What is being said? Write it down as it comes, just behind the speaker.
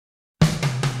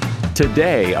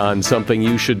Today on Something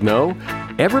You Should Know,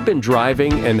 ever been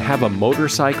driving and have a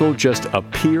motorcycle just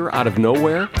appear out of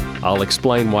nowhere? I'll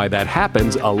explain why that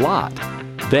happens a lot.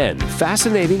 Then,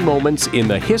 fascinating moments in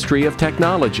the history of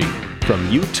technology, from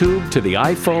YouTube to the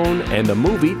iPhone and the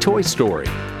movie Toy Story.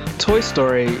 Toy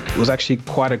Story was actually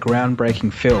quite a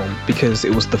groundbreaking film because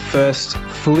it was the first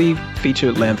fully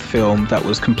feature-length film that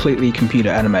was completely computer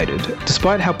animated.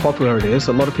 Despite how popular it is,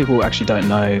 a lot of people actually don't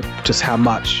know just how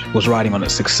much was riding on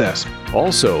its success.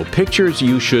 Also, pictures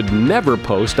you should never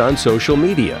post on social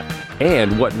media,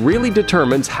 and what really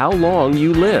determines how long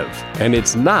you live. And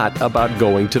it's not about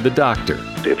going to the doctor.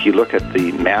 If you look at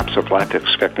the maps of life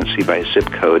expectancy by zip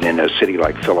code in a city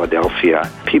like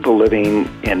Philadelphia, people living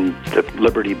in the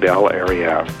Liberty Bell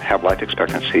area have life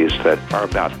expectancies that are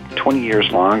about 20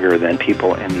 years longer than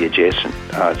people in the adjacent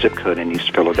zip code in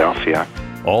East Philadelphia.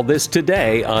 All this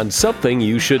today on Something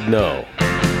You Should Know.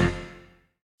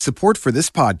 Support for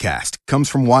this podcast comes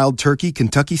from Wild Turkey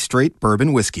Kentucky Straight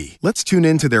Bourbon Whiskey. Let's tune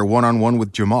in to their one-on-one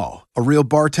with Jamal, a real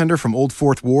bartender from Old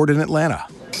Fourth Ward in Atlanta.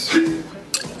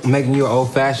 I'm making you an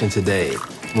old-fashioned today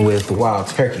with Wild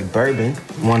Turkey Bourbon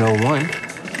 101.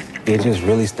 It just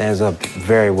really stands up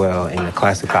very well in a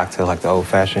classic cocktail like the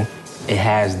old-fashioned. It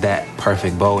has that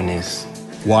perfect boldness.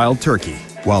 Wild Turkey.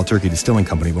 Wild Turkey Distilling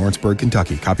Company, Lawrenceburg,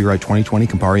 Kentucky. Copyright 2020,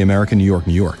 Campari American, New York,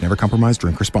 New York. Never compromise,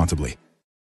 drink responsibly.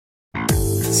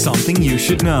 Something you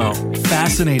should know.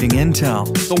 Fascinating intel,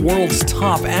 the world's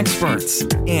top experts,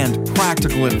 and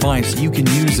practical advice you can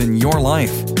use in your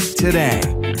life. Today,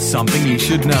 Something You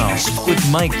Should Know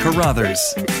with Mike Carruthers.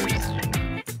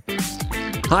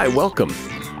 Hi, welcome.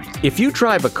 If you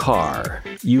drive a car,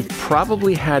 you've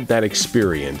probably had that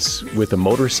experience with a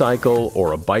motorcycle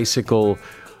or a bicycle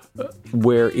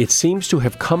where it seems to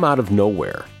have come out of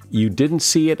nowhere. You didn't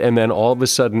see it, and then all of a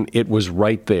sudden it was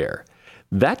right there.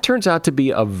 That turns out to be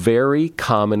a very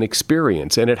common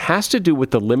experience, and it has to do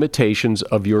with the limitations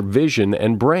of your vision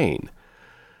and brain.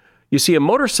 You see, a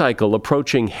motorcycle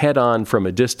approaching head-on from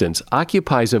a distance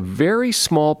occupies a very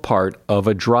small part of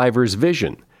a driver's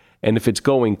vision. And if it's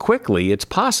going quickly, it's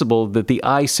possible that the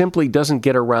eye simply doesn't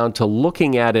get around to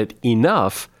looking at it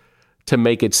enough to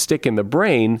make it stick in the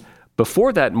brain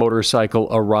before that motorcycle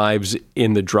arrives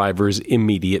in the driver's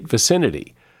immediate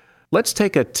vicinity. Let's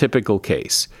take a typical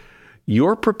case.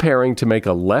 You're preparing to make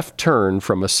a left turn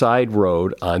from a side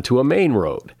road onto a main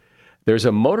road. There's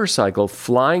a motorcycle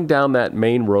flying down that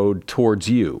main road towards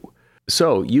you.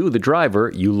 So you, the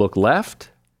driver, you look left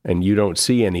and you don't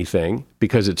see anything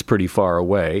because it's pretty far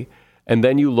away. And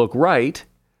then you look right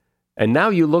and now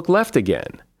you look left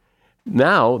again.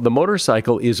 Now the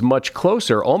motorcycle is much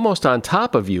closer, almost on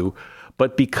top of you,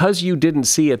 but because you didn't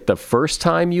see it the first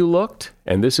time you looked,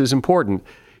 and this is important,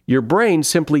 your brain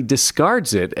simply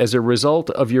discards it as a result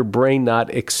of your brain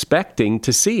not expecting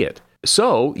to see it.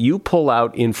 So you pull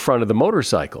out in front of the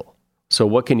motorcycle. So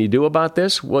what can you do about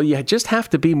this? Well, you just have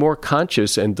to be more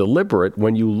conscious and deliberate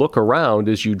when you look around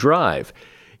as you drive.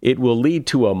 It will lead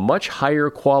to a much higher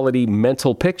quality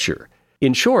mental picture.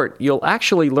 In short, you'll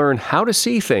actually learn how to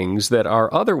see things that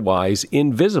are otherwise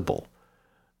invisible.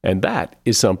 And that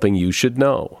is something you should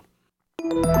know.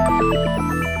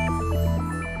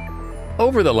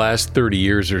 Over the last 30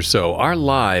 years or so, our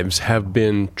lives have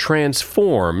been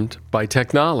transformed by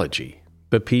technology.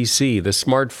 The PC, the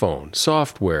smartphone,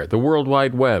 software, the World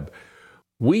Wide Web.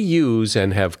 We use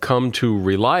and have come to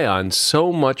rely on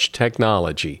so much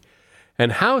technology.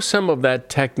 And how some of that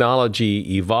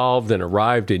technology evolved and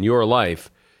arrived in your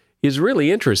life is really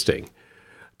interesting.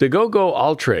 DeGogo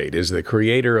Altrade is the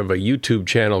creator of a YouTube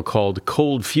channel called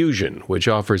Cold Fusion, which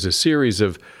offers a series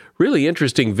of really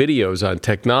interesting videos on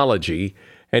technology,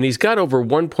 and he's got over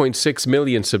 1.6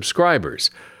 million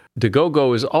subscribers.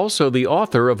 DeGogo is also the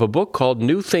author of a book called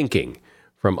New Thinking,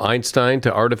 From Einstein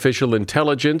to Artificial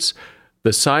Intelligence,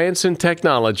 the Science and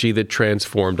Technology That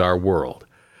Transformed Our World.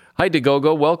 Hi,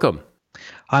 DeGogo, welcome.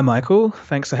 Hi, Michael.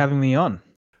 Thanks for having me on.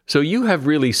 So you have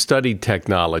really studied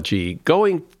technology,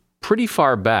 going pretty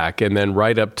far back and then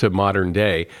right up to modern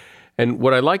day. And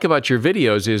what I like about your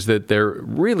videos is that they're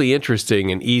really interesting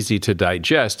and easy to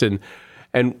digest. And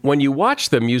when you watch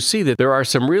them, you see that there are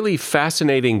some really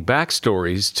fascinating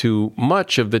backstories to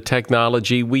much of the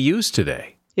technology we use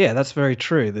today. Yeah, that's very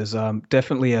true. There's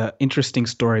definitely an interesting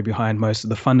story behind most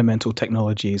of the fundamental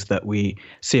technologies that we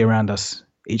see around us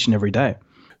each and every day.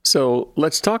 So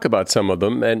let's talk about some of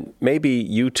them. And maybe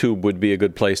YouTube would be a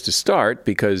good place to start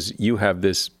because you have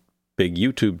this big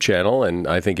YouTube channel, and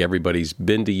I think everybody's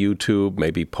been to YouTube,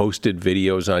 maybe posted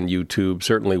videos on YouTube,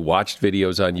 certainly watched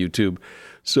videos on YouTube.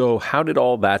 So how did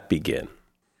all that begin?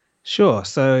 Sure.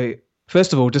 So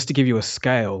First of all, just to give you a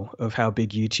scale of how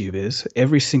big YouTube is,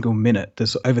 every single minute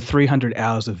there's over 300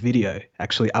 hours of video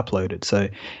actually uploaded. So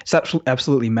it's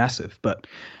absolutely massive. But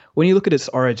when you look at its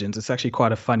origins, it's actually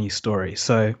quite a funny story.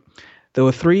 So there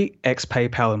were three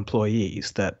ex-PayPal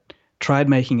employees that tried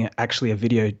making actually a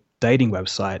video dating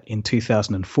website in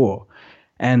 2004.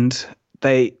 And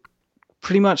they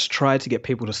pretty much tried to get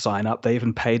people to sign up. They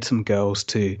even paid some girls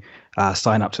to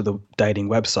sign up to the dating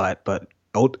website, but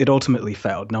it ultimately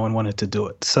failed. No one wanted to do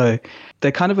it. So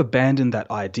they kind of abandoned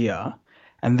that idea.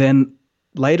 And then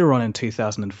later on in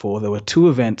 2004, there were two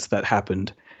events that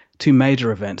happened, two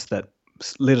major events that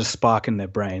lit a spark in their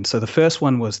brain. So the first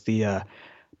one was the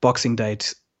Boxing Day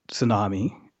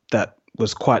tsunami that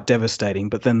was quite devastating.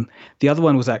 But then the other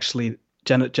one was actually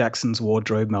Janet Jackson's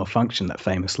wardrobe malfunction that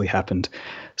famously happened.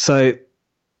 So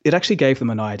it actually gave them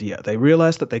an idea. They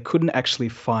realized that they couldn't actually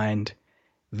find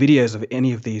videos of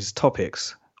any of these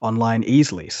topics online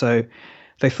easily. So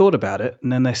they thought about it,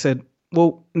 and then they said,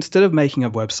 well, instead of making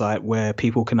a website where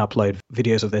people can upload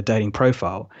videos of their dating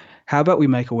profile, how about we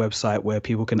make a website where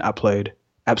people can upload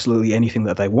absolutely anything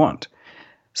that they want?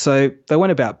 So they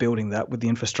went about building that with the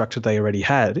infrastructure they already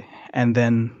had, and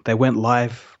then they went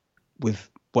live with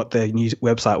what their new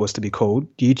website was to be called,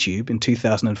 YouTube, in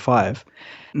 2005.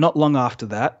 Not long after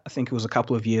that, I think it was a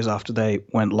couple of years after they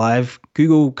went live,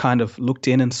 Google kind of looked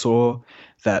in and saw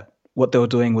that what they were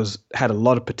doing had a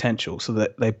lot of potential, so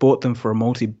that they bought them for a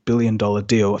multi-billion-dollar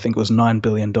deal. I think it was $9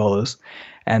 billion.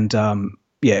 And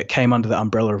it came under the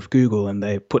umbrella of Google, and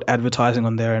they put advertising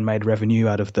on there and made revenue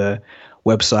out of the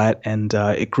website, and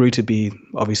it grew to be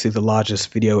obviously the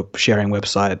largest video sharing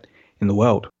website in the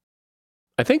world.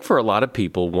 I think for a lot of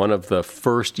people, one of the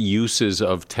first uses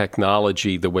of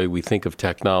technology, the way we think of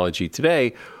technology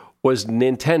today, was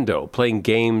Nintendo, playing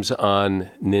games on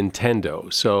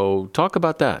Nintendo. So talk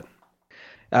about that.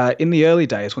 In the early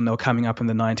days, when they were coming up in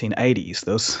the 1980s,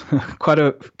 there was quite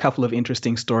a couple of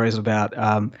interesting stories about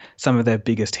some of their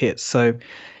biggest hits. So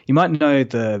you might know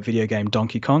the video game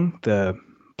Donkey Kong, the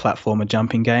platformer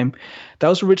jumping game. That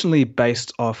was originally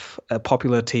based off a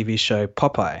popular TV show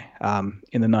Popeye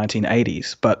in the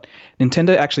 1980s, but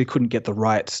Nintendo actually couldn't get the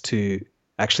rights to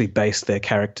actually base their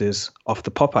characters off the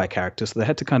Popeye characters, so they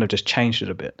had to kind of just change it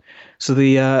a bit. So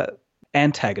the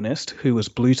antagonist, who was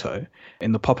Bluto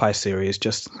in the Popeye series,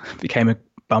 just became a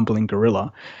bumbling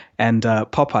gorilla, and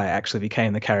Popeye actually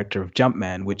became the character of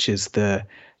Jumpman, which is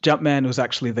Jumpman was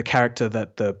actually the character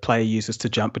that the player uses to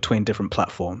jump between different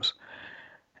platforms.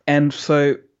 And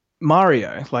so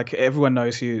Mario, like everyone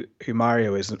knows who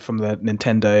Mario is from the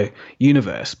Nintendo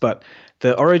universe, but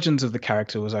the origins of the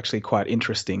character was actually quite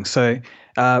interesting. So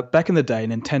back in the day,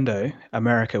 Nintendo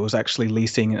America was actually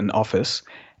leasing an office,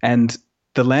 and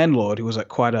the landlord, who was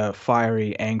quite a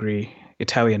fiery, angry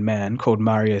Italian man called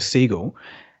Mario Siegel,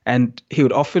 and he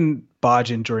would often barge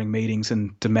in during meetings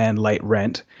and demand late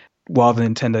rent while the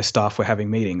Nintendo staff were having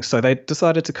meetings. So they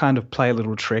decided to kind of play a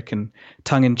little trick and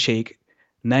tongue-in-cheek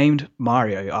named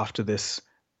Mario after this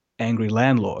angry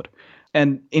landlord.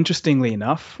 And interestingly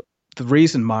enough, the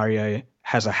reason Mario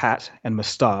has a hat and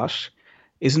moustache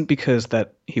isn't because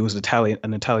that he was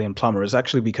an Italian plumber. It's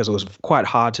actually because it was quite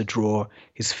hard to draw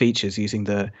his features using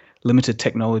the limited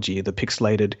technology, the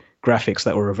pixelated graphics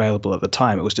that were available at the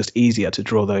time. It was just easier to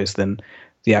draw those than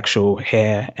the actual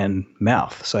hair and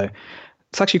mouth. So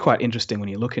it's actually quite interesting when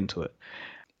you look into it.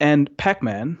 And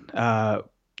Pac-Man,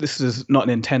 this is not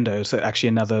Nintendo, it's actually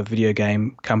another video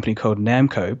game company called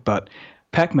Namco, but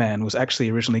Pac-Man was actually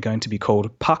originally going to be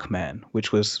called Puck-Man,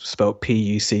 which was spelled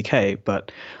P-U-C-K,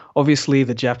 but obviously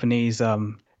the Japanese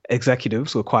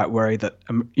executives were quite worried that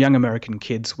young American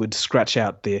kids would scratch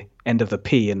out the end of the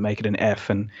P and make it an F,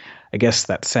 and I guess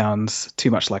that sounds too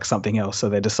much like something else, so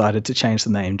they decided to change the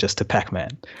name just to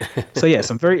Pac-Man. So yeah,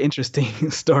 some very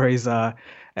interesting stories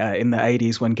in the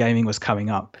 80s when gaming was coming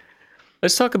up.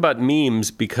 Let's talk about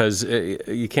memes, because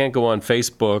you can't go on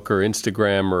Facebook or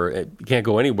Instagram, or you can't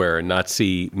go anywhere and not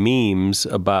see memes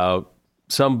about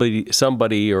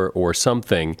somebody or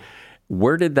something.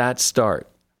 Where did that start?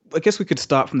 I guess we could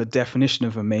start from the definition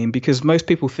of a meme, because most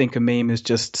people think a meme is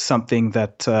just something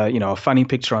that, a funny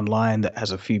picture online that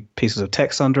has a few pieces of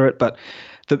text under it. But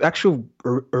the actual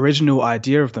original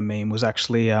idea of the meme was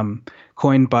actually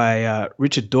coined by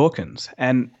Richard Dawkins.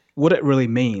 And what it really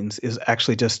means is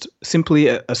actually just simply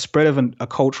a spread of a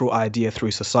cultural idea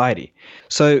through society.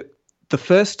 So the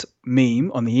first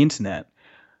meme on the internet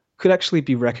could actually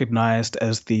be recognized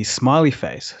as the smiley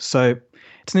face. So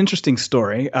it's an interesting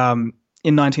story.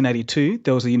 In 1982,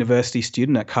 there was a university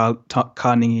student at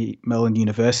Carnegie Mellon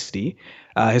University.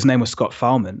 His name was Scott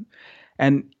Fahlman.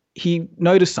 And he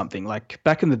noticed something. Like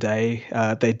back in the day,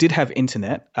 they did have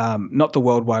internet, not the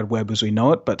World Wide Web as we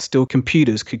know it, but still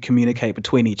computers could communicate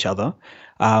between each other.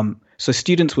 So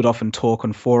students would often talk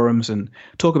on forums and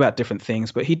talk about different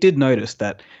things, but he did notice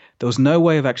that there was no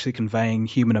way of actually conveying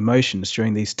human emotions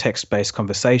during these text-based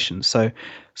conversations. So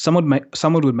someone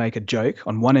would make a joke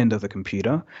on one end of the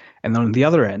computer, and then on the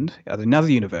other end, at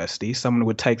another university, someone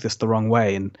would take this the wrong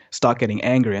way and start getting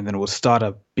angry, and then it would start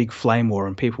a big flame war,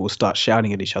 and people would start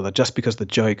shouting at each other just because the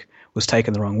joke was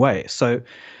taken the wrong way. So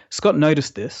Scott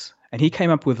noticed this, and he came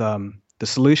up with the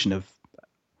solution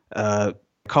of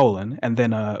colon and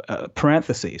then a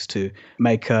parentheses to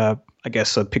make, I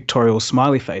guess, a pictorial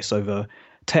smiley face over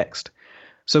text.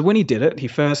 So when he did it, he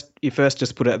first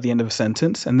just put it at the end of a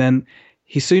sentence, and then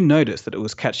he soon noticed that it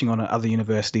was catching on at other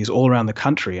universities all around the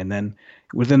country, and then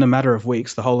within a matter of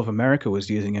weeks, the whole of America was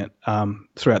using it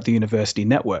throughout the university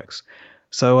networks.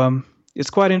 So it's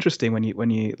quite interesting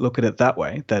when you look at it that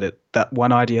way, that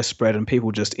one idea spread and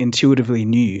people just intuitively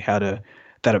knew that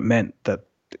it meant that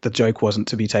the joke wasn't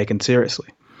to be taken seriously.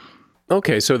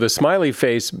 Okay, so the smiley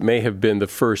face may have been the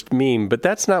first meme, but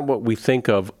that's not what we think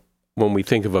of when we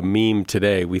think of a meme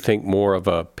today. We think more of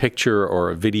a picture or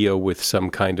a video with some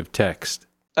kind of text.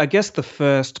 I guess the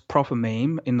first proper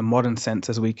meme in the modern sense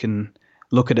as we can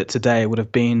look at it today would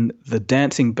have been the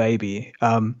dancing baby.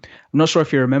 I'm not sure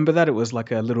if you remember that. It was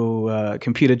like a little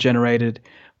computer-generated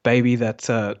baby that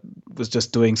was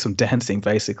just doing some dancing,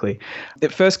 basically.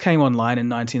 It first came online in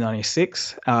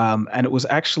 1996, and it was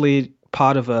actually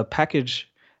part of a package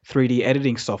 3D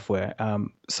editing software.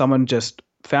 Someone just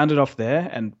found it off there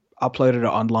and uploaded it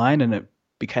online, and it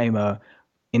became a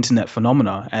internet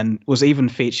phenomena and was even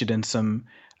featured in some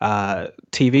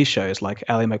TV shows like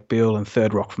Ally McBeal and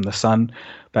Third Rock from the Sun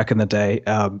back in the day,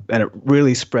 and it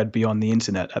really spread beyond the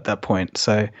internet at that point.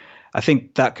 So I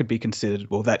think that could be considered,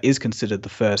 well, that is considered the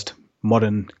first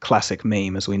modern classic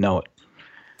meme as we know it.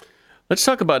 Let's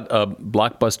talk about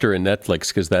Blockbuster and Netflix,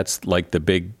 because that's like the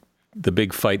big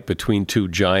fight between two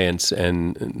giants,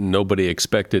 and nobody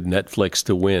expected Netflix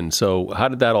to win. So how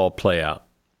did that all play out?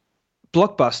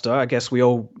 Blockbuster, I guess we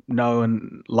all know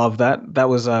and love that. That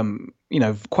was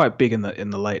quite big in the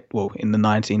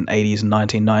 1980s and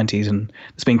 1990s, and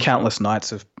there's been countless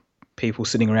nights of people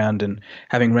sitting around and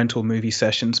having rental movie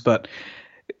sessions, but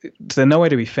they're nowhere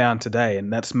to be found today,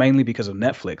 and that's mainly because of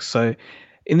Netflix. So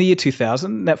in the year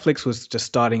 2000, Netflix was just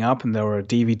starting up, and they were a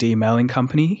DVD mailing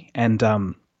company, and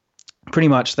pretty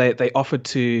much they offered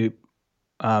to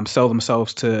sell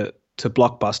themselves to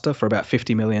Blockbuster for about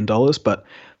 $50 million, but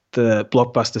the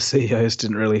Blockbuster CEOs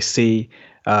didn't really see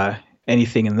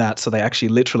anything in that, so they actually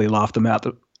literally laughed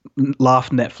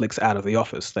Netflix out of the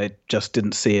office. They just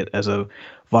didn't see it as a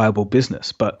viable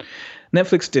business. But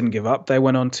Netflix didn't give up. They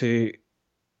went on to,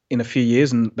 in a few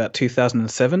years, in about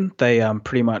 2007, they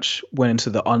pretty much went into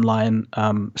the online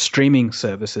streaming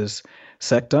services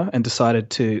sector and decided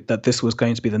that this was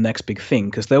going to be the next big thing,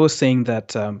 because they were seeing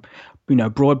that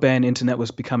broadband internet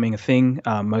was becoming a thing.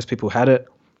 Most people had it.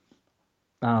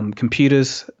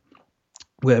 Computers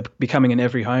were becoming in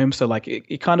every home, so like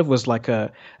it kind of was like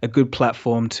a good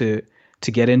platform to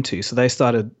get into. So they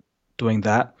started doing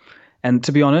that, and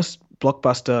to be honest,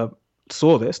 Blockbuster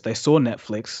saw this. They saw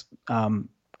Netflix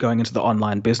going into the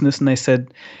online business, and they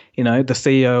said, the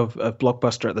CEO of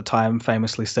Blockbuster at the time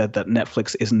famously said that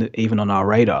Netflix isn't even on our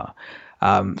radar.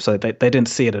 So they didn't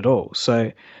see it at all.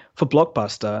 So for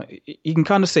Blockbuster, you can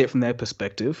kind of see it from their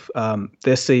perspective.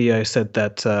 Their CEO said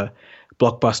that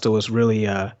Blockbuster was really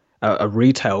a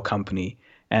retail company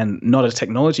and not a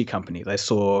technology company. They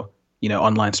saw,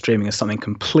 online streaming as something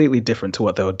completely different to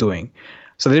what they were doing.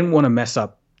 So they didn't want to mess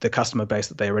up the customer base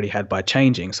that they already had by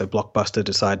changing. So Blockbuster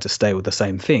decided to stay with the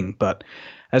same thing. But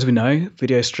as we know,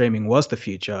 video streaming was the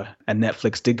future, and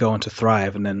Netflix did go on to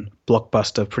thrive. And then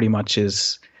Blockbuster pretty much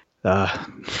is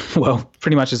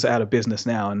out of business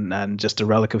now and just a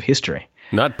relic of history.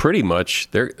 Not pretty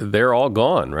much. They're all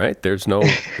gone, right? There's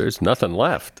nothing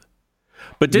left.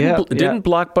 But didn't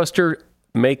Blockbuster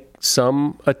make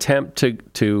some attempt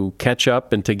to catch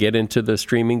up and to get into the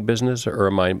streaming business, or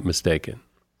am I mistaken?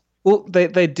 Well,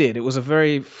 they did. It was a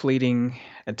very fleeting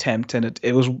attempt, and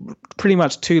it was pretty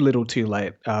much too little too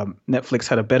late. Netflix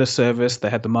had a better service.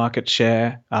 They had the market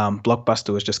share.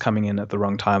 Blockbuster was just coming in at the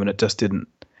wrong time, and it just didn't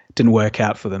work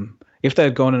out for them. If they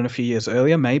had gone in a few years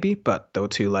earlier, maybe, but they were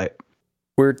too late.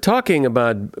 We're talking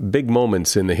about big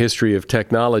moments in the history of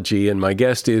technology, and my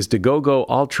guest is Dagogo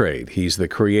Altrade. He's the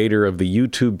creator of the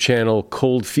YouTube channel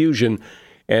Cold Fusion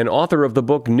and author of the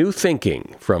book New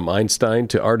Thinking, From Einstein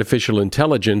to Artificial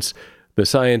Intelligence, the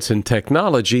Science and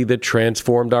Technology That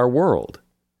Transformed Our World.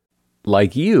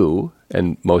 Like you,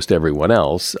 and most everyone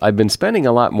else, I've been spending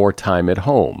a lot more time at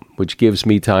home, which gives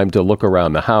me time to look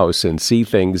around the house and see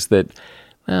things that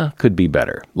could be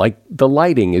better. Like the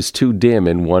lighting is too dim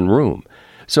in one room.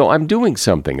 So I'm doing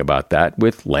something about that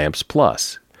with Lamps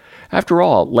Plus. After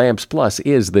all, Lamps Plus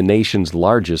is the nation's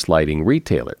largest lighting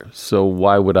retailer, so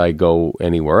why would I go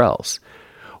anywhere else?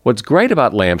 What's great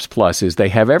about Lamps Plus is they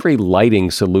have every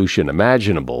lighting solution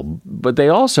imaginable, but they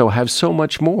also have so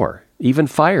much more, even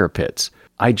fire pits.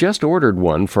 I just ordered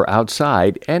one for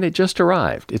outside, and it just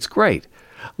arrived. It's great.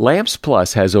 Lamps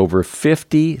Plus has over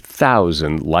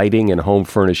 50,000 lighting and home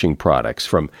furnishing products,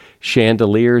 from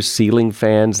chandeliers, ceiling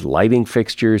fans, lighting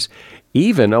fixtures,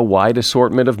 even a wide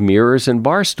assortment of mirrors and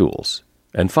bar stools,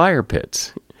 and fire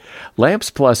pits. Lamps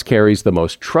Plus carries the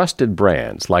most trusted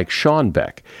brands like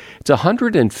Schonbeck. It's a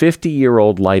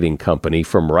 150-year-old lighting company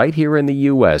from right here in the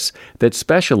U.S. that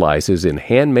specializes in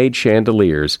handmade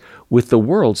chandeliers with the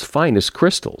world's finest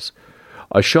crystals.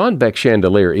 A Schonbeck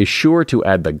chandelier is sure to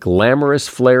add the glamorous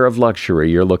flair of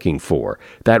luxury you're looking for,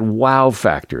 that wow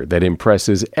factor that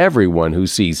impresses everyone who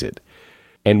sees it.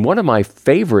 And one of my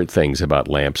favorite things about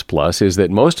Lamps Plus is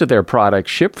that most of their products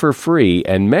ship for free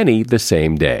and many the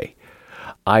same day.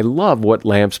 I love what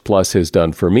Lamps Plus has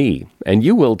done for me, and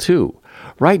you will too.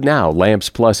 Right now, Lamps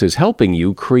Plus is helping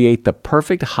you create the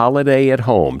perfect holiday at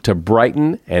home to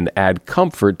brighten and add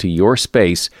comfort to your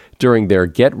space during their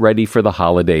Get Ready for the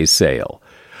Holidays sale.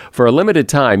 For a limited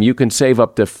time, you can save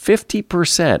up to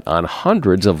 50% on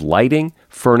hundreds of lighting,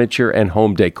 furniture, and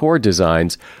home decor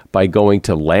designs by going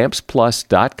to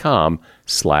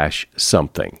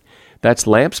lampsplus.com/something. That's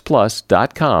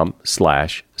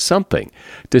lampsplus.com/something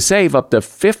to save up to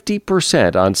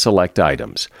 50% on select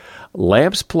items.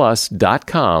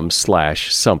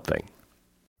 lampsplus.com/something.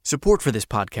 Support for this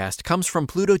podcast comes from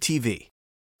Pluto TV.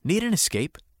 Need an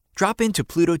escape? Drop into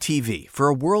Pluto TV for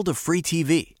a world of free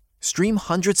TV. Stream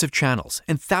hundreds of channels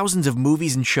and thousands of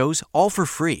movies and shows all for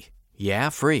free. Yeah,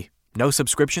 free. No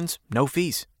subscriptions, no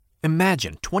fees.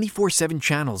 Imagine 24/7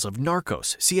 channels of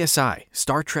Narcos, CSI,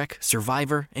 Star Trek,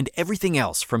 Survivor, and everything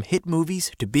else from hit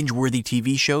movies to binge-worthy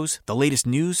TV shows, the latest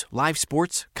news, live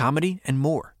sports, comedy, and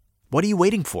more. What are you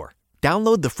waiting for?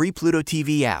 Download the free Pluto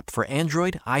TV app for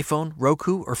Android, iPhone,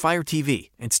 Roku, or Fire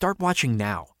TV and start watching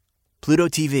now. Pluto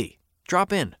TV.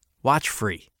 Drop in. Watch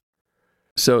free.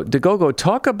 So, Dagogo,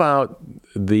 talk about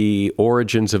the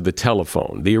origins of the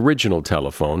telephone, the original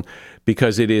telephone,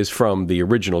 because it is from the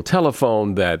original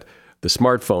telephone that the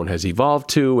smartphone has evolved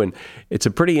to, and it's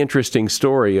a pretty interesting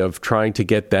story of trying to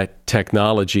get that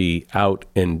technology out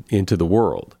and into the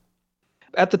world.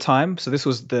 At the time, so this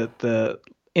was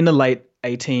in the late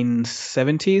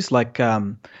 1870s,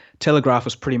 telegraph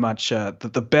was pretty much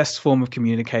the best form of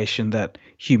communication that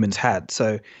humans had.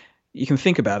 So you can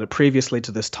think about it. Previously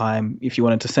to this time, if you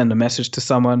wanted to send a message to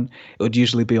someone, it would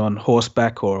usually be on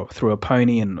horseback or through a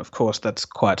pony, and of course that's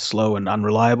quite slow and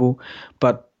unreliable.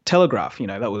 But telegraph,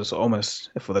 that was almost,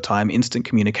 for the time, instant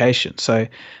communication. So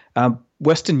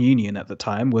Western Union at the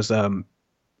time was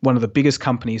one of the biggest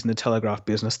companies in the telegraph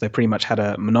business. They pretty much had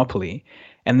a monopoly,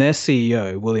 and their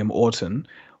CEO, William Orton,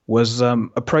 was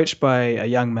approached by a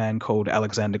young man called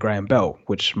Alexander Graham Bell,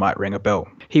 which might ring a bell.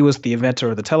 He was the inventor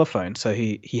of the telephone, so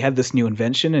he had this new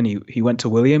invention, and he went to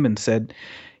William and said,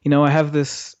 I have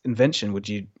this invention. Would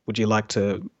you like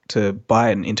to buy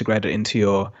it and integrate it into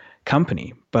your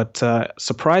company? But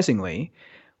surprisingly,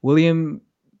 William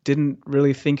didn't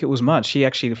really think it was much. He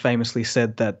actually famously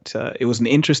said that it was an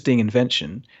interesting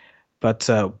invention, but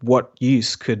what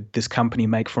use could this company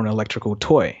make for an electrical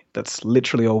toy? That's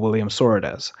literally all William saw it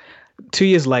as. 2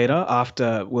 years later,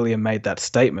 after William made that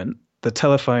statement, the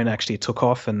telephone actually took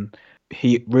off, and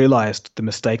he realized the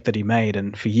mistake that he made.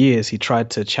 And for years, he tried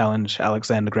to challenge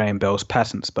Alexander Graham Bell's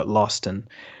patents, but lost, and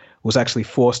was actually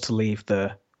forced to leave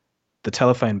the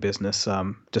telephone business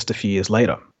just a few years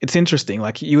later. It's interesting.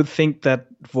 You would think that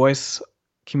voice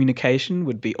communication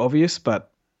would be obvious, but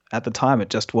at the time,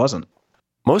 it just wasn't.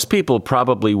 Most people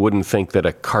probably wouldn't think that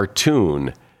a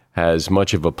cartoon has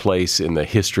much of a place in the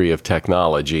history of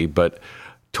technology, but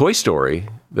Toy Story,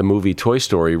 the movie Toy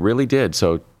Story, really did.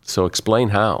 So explain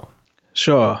how.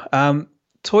 Sure.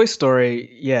 Toy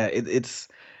Story, yeah, it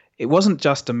wasn't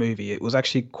just a movie. It was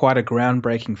actually quite a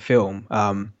groundbreaking film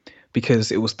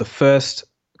because it was the first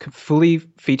fully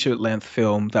feature-length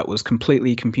film that was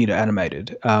completely computer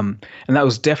animated. And that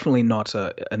was definitely not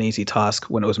an easy task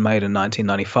when it was made in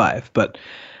 1995. But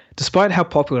despite how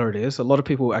popular it is, a lot of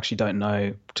people actually don't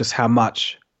know just how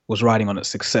much was riding on its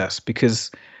success,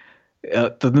 because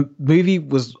the movie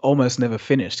was almost never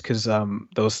finished because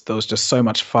there was just so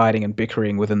much fighting and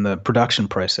bickering within the production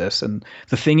process. And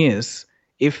the thing is,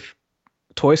 if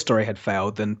Toy Story had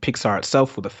failed, then Pixar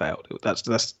itself would have failed.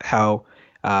 That's how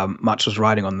much was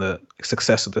riding on the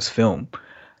success of this film.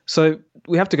 So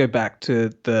we have to go back to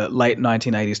the late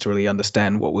 1980s to really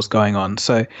understand what was going on.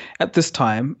 So at this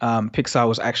time, Pixar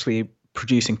was actually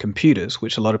producing computers,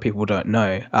 which a lot of people don't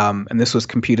know. And this was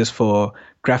computers for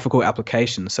graphical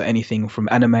applications, so anything from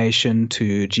animation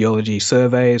to geology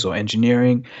surveys or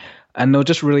engineering. And they were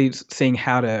just really seeing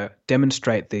how to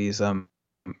demonstrate these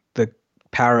the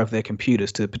power of their computers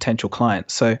to potential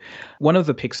clients. So one of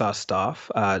the Pixar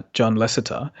staff, John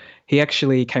Lasseter, he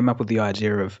actually came up with the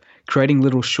idea of creating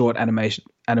little short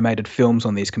animated films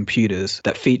on these computers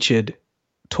that featured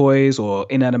toys or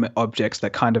inanimate objects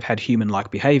that kind of had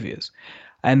human-like behaviors.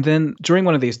 And then during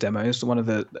one of these demos, one of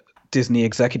the Disney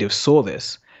executives saw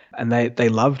this, and they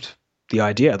loved the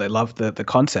idea. They loved the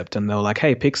concept, and they were like,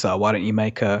 hey, Pixar, why don't you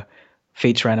make a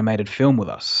feature animated film with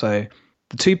us? So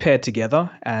the two paired together,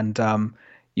 and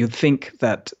you'd think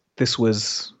that this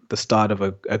was the start of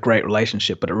a great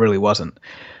relationship, but it really wasn't.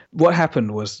 What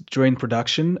happened was during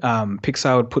production,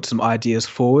 Pixar would put some ideas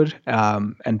forward,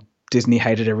 and Disney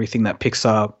hated everything that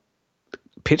Pixar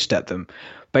pitched at them.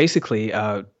 Basically,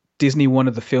 Disney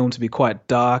wanted the film to be quite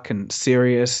dark and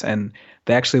serious, and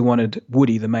they actually wanted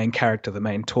Woody, the main character, the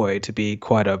main toy, to be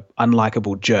quite a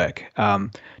unlikable jerk,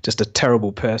 just a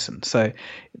terrible person. So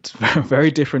it's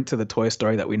very different to the Toy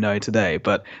Story that we know today,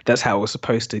 but that's how it was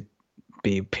supposed to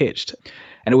be pitched.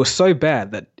 And it was so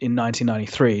bad that in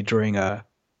 1993, during an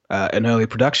early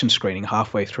production screening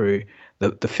halfway through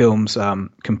the film's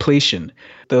completion,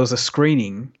 there was a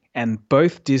screening, and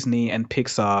both Disney and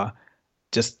Pixar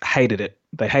just hated it.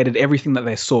 They hated everything that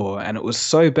they saw, and it was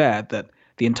so bad that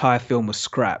the entire film was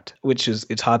scrapped, which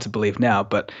it's hard to believe now.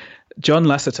 But John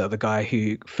Lasseter, the guy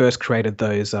who first created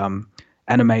those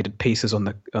animated pieces on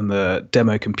the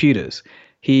demo computers,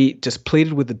 he just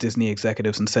pleaded with the Disney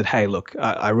executives and said, hey, look,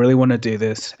 I really want to do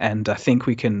this, and I think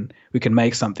we can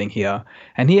make something here.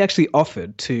 And he actually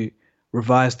offered to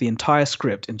revise the entire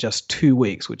script in just 2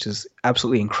 weeks, which is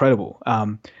absolutely incredible.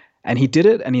 And he did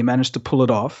it, and he managed to pull it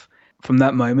off. From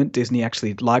that moment, Disney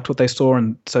actually liked what they saw,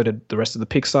 and so did the rest of the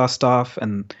Pixar staff,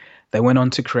 and they went on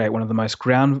to create one of the most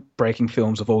groundbreaking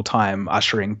films of all time,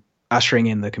 ushering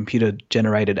in the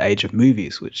computer-generated age of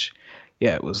movies, which,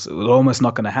 yeah, it was almost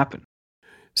not going to happen.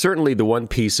 Certainly the one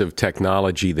piece of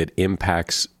technology that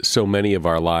impacts so many of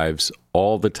our lives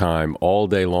all the time, all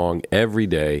day long, every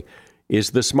day,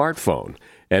 is the smartphone.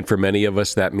 And for many of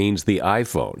us, that means the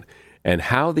iPhone. And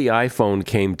how the iPhone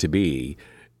came to be,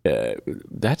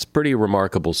 that's a pretty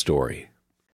remarkable story.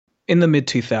 In the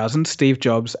mid-2000s, Steve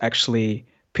Jobs actually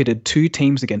pitted two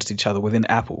teams against each other within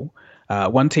Apple.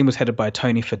 One team was headed by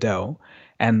Tony Fadell,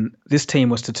 and this team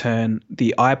was to turn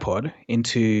the iPod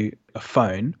into a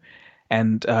phone.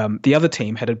 And the other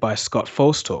team, headed by Scott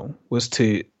Forstall, was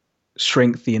to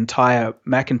shrink the entire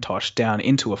Macintosh down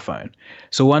into a phone.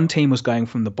 So one team was going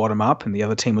from the bottom up, and the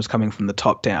other team was coming from the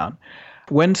top down.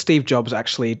 When Steve Jobs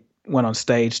actually went on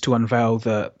stage to unveil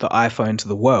the iPhone to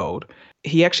the world,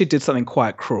 he actually did something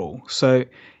quite cruel. So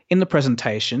in the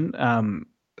presentation,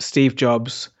 Steve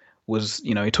Jobs was,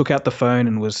 he took out the phone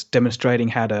and was demonstrating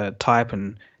how to type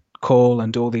and call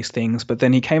and do all these things. But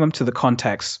then he came up to the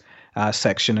contacts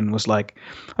section and was like,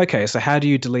 okay, so how do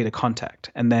you delete a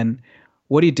contact? And then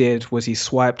what he did was he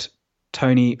swiped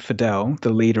Tony Fadell,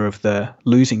 the leader of the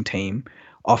losing team,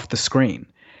 off the screen.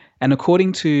 And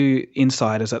according to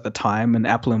insiders at the time and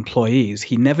Apple employees,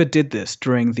 he never did this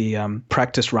during the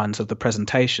practice runs of the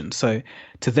presentation. So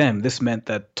to them, this meant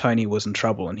that Tony was in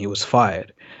trouble and he was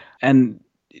fired. And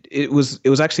it was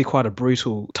actually quite a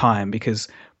brutal time because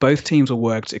both teams were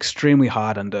worked extremely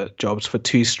hard under Jobs for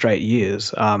 2 straight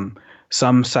years.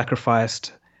 Some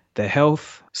sacrificed their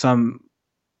health. Some,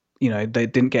 they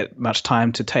didn't get much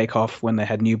time to take off when they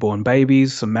had newborn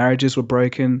babies. Some marriages were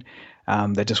broken.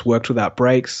 They just worked without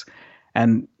breaks.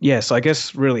 And yes, I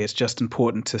guess really it's just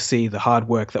important to see the hard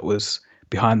work that was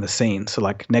behind the scenes. So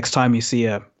like next time you see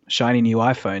a shiny new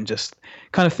iPhone, just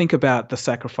kind of think about the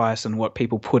sacrifice and what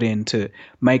people put in to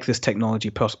make this technology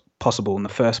possible in the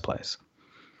first place.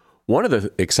 One of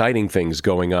the exciting things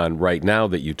going on right now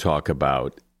that you talk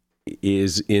about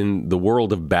is in the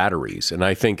world of batteries. And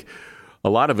I think a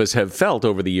lot of us have felt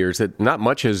over the years that not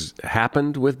much has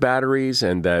happened with batteries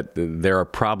and that they're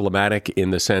problematic in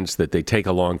the sense that they take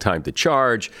a long time to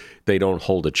charge, they don't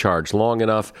hold a charge long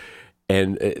enough,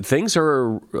 and things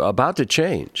are about to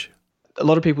change. A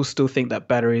lot of people still think that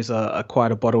batteries are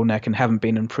quite a bottleneck and haven't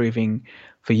been improving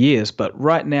for years, but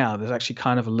right now there's actually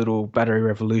kind of a little battery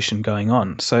revolution going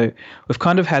on. So we've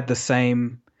kind of had the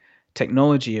same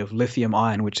technology of lithium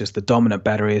ion, which is the dominant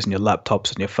batteries in your laptops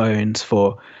and your phones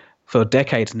for for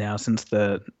decades now, since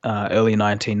the early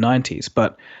 1990s.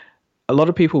 But a lot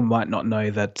of people might not know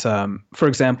that, for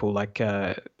example, like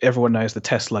everyone knows the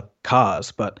Tesla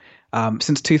cars, but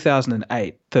since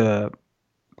 2008, the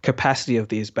capacity of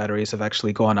these batteries have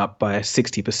actually gone up by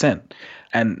 60%.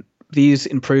 And these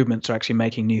improvements are actually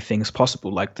making new things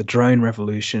possible, like the drone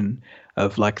revolution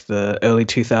of like the early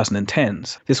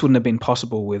 2010s. This wouldn't have been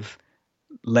possible with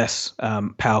less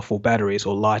powerful batteries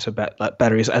or lighter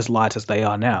batteries as light as they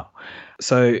are now.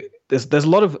 So there's a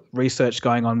lot of research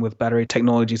going on with battery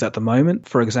technologies at the moment.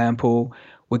 For example,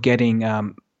 we're getting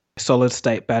solid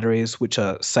state batteries which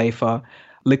are safer,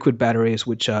 liquid batteries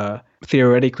which are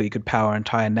theoretically could power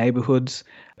entire neighborhoods.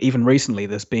 Even recently,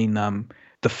 there's been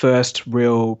the first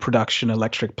real production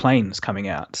electric planes coming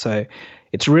out. So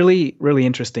it's really, really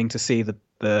interesting to see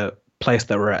the place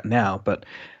that we're at now. But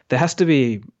there has to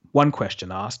be one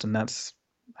question asked, and that's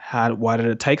why did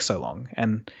it take so long?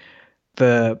 And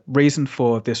the reason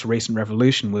for this recent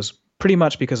revolution was pretty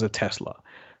much because of Tesla.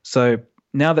 So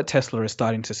now that Tesla is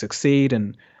starting to succeed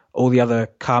and all the other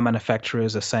car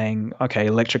manufacturers are saying, okay,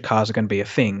 electric cars are going to be a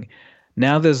thing,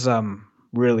 now there's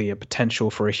really a potential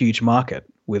for a huge market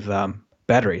with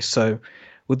batteries. So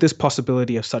with this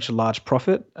possibility of such a large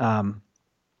profit,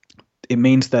 it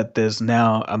means that there's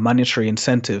now a monetary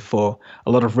incentive for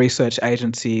a lot of research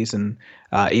agencies and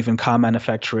even car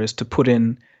manufacturers to put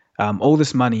in all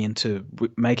this money into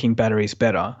making batteries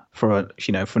better for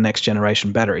next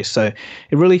generation batteries. So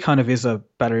it really kind of is a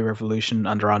battery revolution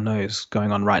under our nose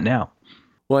going on right now.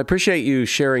 Well, I appreciate you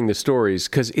sharing the stories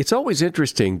because it's always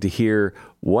interesting to hear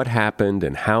what happened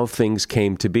and how things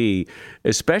came to be,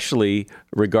 especially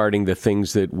regarding the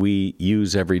things that we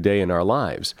use every day in our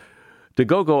lives.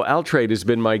 Dagogo Altrade has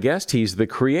been my guest. He's the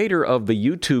creator of the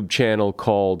YouTube channel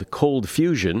called Cold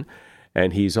Fusion,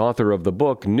 and he's author of the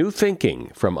book New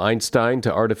Thinking: From Einstein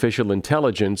to Artificial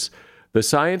Intelligence, the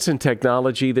Science and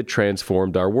Technology That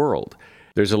Transformed Our World.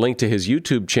 There's a link to his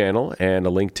YouTube channel and a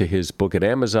link to his book at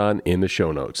Amazon in the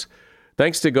show notes.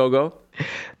 Thanks, Dagogo.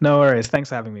 No worries. Thanks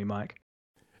for having me, Mike.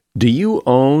 Do you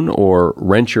own or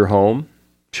rent your home?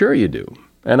 Sure you do.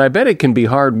 And I bet it can be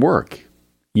hard work.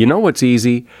 You know what's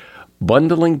easy?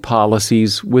 Bundling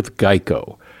policies with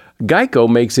Geico. Geico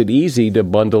makes it easy to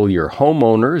bundle your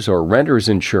homeowner's or renter's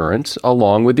insurance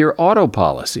along with your auto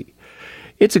policy.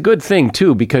 It's a good thing,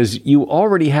 too, because you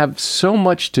already have so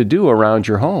much to do around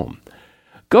your home.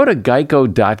 Go to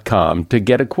geico.com to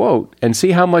get a quote and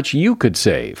see how much you could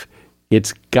save.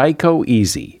 It's Geico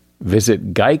Easy.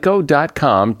 Visit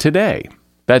geico.com today.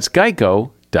 That's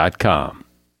geico.com.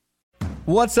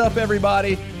 What's up,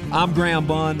 everybody? I'm Graham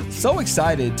Bunn. So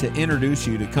excited to introduce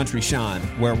you to Country Shine,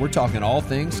 where we're talking all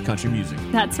things country music.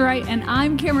 That's right, and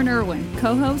I'm Cameron Irwin,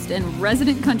 co-host and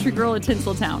resident country girl at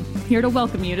Tinseltown, here to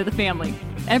welcome you to the family.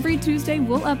 Every Tuesday,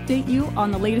 we'll update you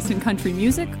on the latest in country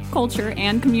music, culture,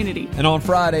 and community. And on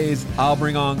Fridays, I'll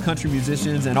bring on country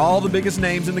musicians and all the biggest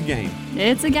names in the game.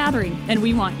 It's a gathering, and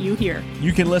we want you here.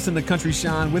 You can listen to Country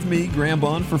Shine with me, Graham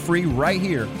Bunn, for free right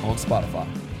here on Spotify.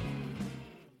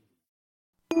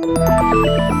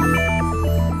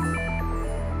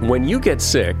 When you get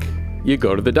sick, you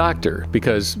go to the doctor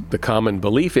because the common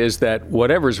belief is that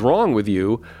whatever's wrong with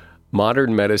you,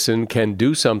 modern medicine can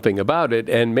do something about it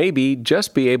and maybe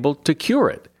just be able to cure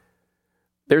it.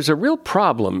 There's a real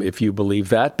problem if you believe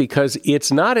that because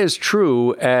it's not as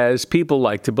true as people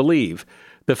like to believe.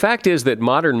 The fact is that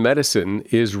modern medicine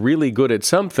is really good at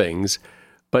some things,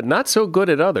 but not so good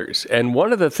at others. And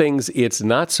one of the things it's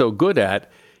not so good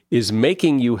at is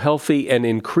making you healthy and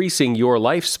increasing your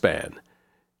lifespan.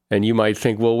 And you might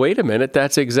think, well, wait a minute,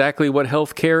 that's exactly what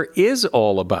healthcare is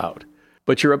all about.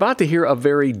 But you're about to hear a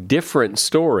very different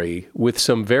story with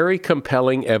some very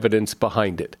compelling evidence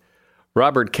behind it.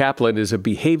 Robert Kaplan is a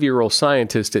behavioral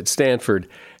scientist at Stanford,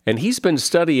 and he's been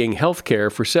studying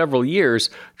healthcare for several years,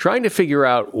 trying to figure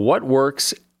out what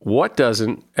works, what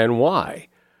doesn't, and why.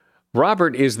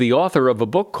 Robert is the author of a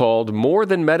book called More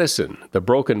Than Medicine: The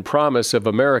Broken Promise of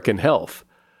American Health.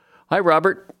 Hi,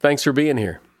 Robert. Thanks for being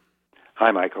here.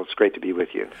 Hi, Michael. It's great to be with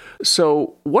you.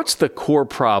 So what's the core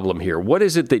problem here? What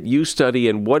is it that you study,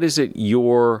 and what is it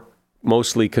you're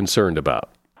mostly concerned about?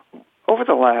 Over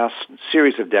the last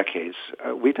series of decades,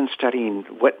 we've been studying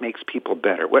what makes people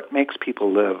better, what makes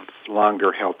people live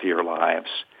longer, healthier lives.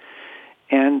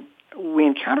 And we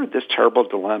encountered this terrible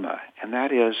dilemma, and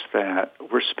that is that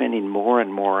we're spending more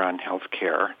and more on health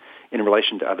care in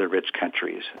relation to other rich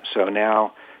countries. So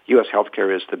now U.S.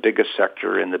 healthcare is the biggest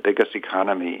sector and the biggest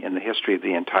economy in the history of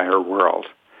the entire world.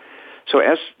 So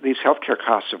as these healthcare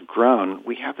costs have grown,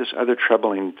 we have this other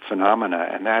troubling phenomena,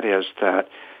 and that is that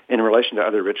in relation to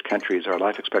other rich countries, our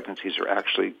life expectancies are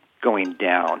actually going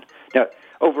down. Now,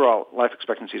 overall, life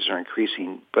expectancies are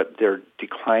increasing, but they're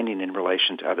declining in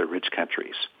relation to other rich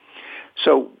countries.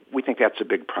 So we think that's a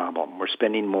big problem. We're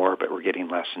spending more, but we're getting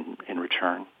less in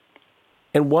return.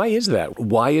 And why is that?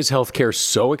 Why is healthcare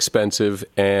so expensive,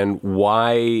 and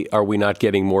why are we not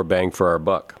getting more bang for our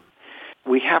buck?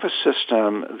 We have a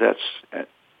system that's,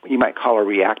 you might call a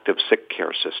reactive sick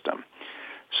care system.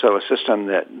 So a system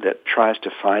that tries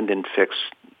to find and fix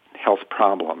health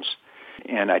problems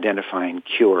and identifying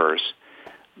cures,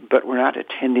 but we're not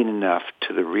attending enough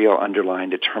to the real underlying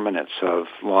determinants of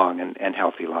long and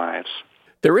healthy lives.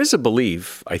 There is a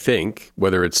belief, I think,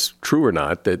 whether it's true or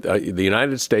not, that the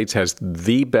United States has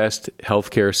the best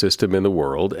healthcare system in the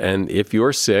world. And if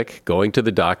you're sick, going to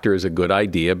the doctor is a good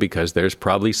idea because there's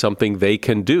probably something they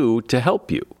can do to help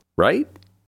you, right?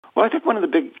 Well, I think one of the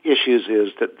big issues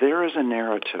is that there is a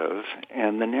narrative,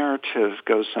 and the narrative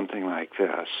goes something like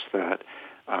this, that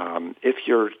if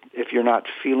you're not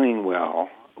feeling well,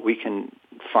 we can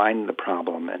find the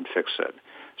problem and fix it.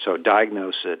 So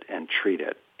diagnose it and treat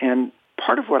it. And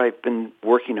part of what I've been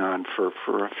working on for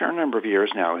a fair number of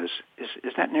years now is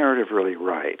that narrative really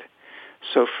right?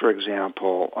 So, for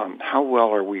example, how well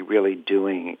are we really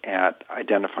doing at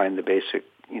identifying the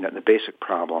basic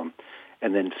problem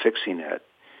and then fixing it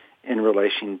in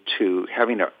relation to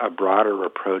having a broader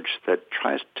approach that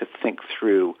tries to think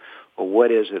through, well,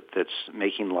 what is it that's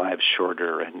making lives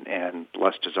shorter and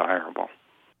less desirable?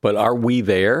 But are we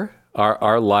there? Are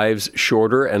our lives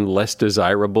shorter and less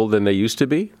desirable than they used to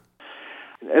be?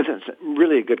 It's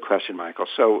really a good question, Michael.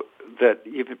 So that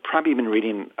you've probably been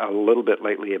reading a little bit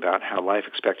lately about how life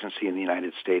expectancy in the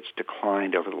United States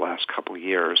declined over the last couple of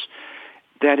years.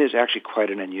 That is actually quite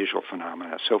an unusual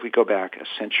phenomenon. So if we go back a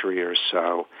century or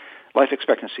so, life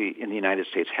expectancy in the United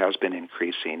States has been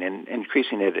increasing, and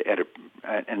increasing at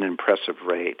an impressive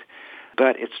rate.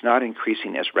 But it's not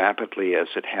increasing as rapidly as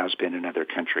it has been in other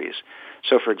countries.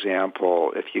 So, for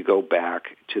example, if you go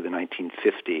back to the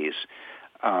 1950s,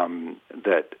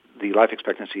 that the life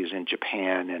expectancies in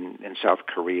Japan and in South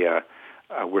Korea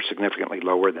were significantly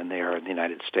lower than they are in the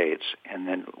United States. And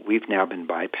then we've now been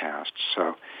bypassed.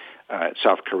 So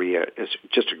South Korea is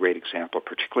just a great example,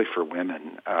 particularly for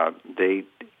women.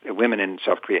 Women in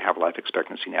South Korea have a life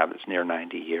expectancy now that's near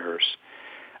 90 years.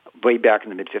 Way back in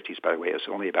the mid-50s, by the way, it was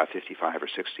only about 55 or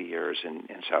 60 years in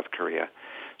South Korea.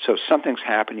 So something's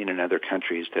happening in other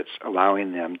countries that's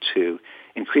allowing them to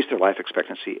increase their life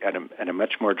expectancy at a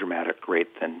much more dramatic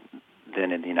rate than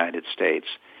in the United States.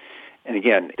 And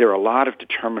again, there are a lot of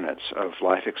determinants of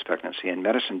life expectancy, and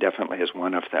medicine definitely is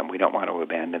one of them. We don't want to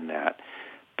abandon that.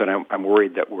 But I'm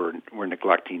worried that we're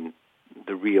neglecting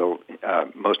the real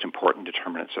most important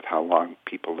determinants of how long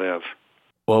people live.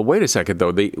 Well, wait a second,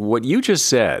 though. What you just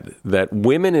said, that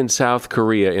women in South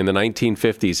Korea in the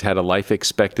 1950s had a life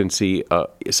expectancy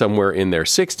somewhere in their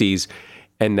 60s,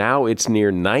 and now it's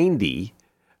near 90.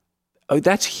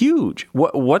 That's huge.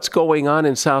 What's going on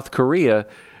in South Korea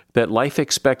that life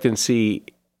expectancy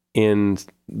in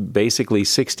basically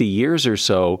 60 years or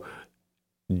so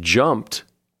jumped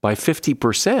by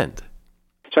 50%?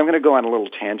 So I'm going to go on a little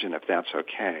tangent, if that's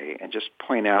okay, and just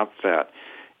point out that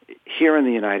here in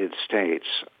the United States,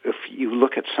 if you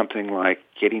look at something like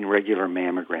getting regular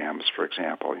mammograms, for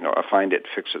example, a find-it,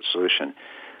 fix-it solution,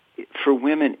 for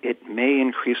women, it may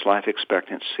increase life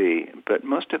expectancy, but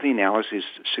most of the analyses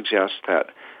suggest that,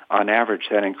 on average,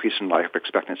 that increase in life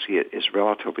expectancy is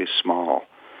relatively small.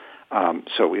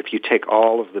 So if you take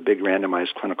all of the big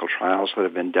randomized clinical trials that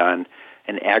have been done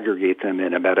and aggregate them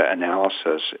in a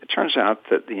meta-analysis, it turns out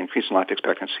that the increase in life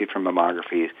expectancy from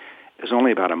mammography is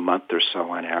only about a month or so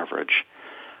on average.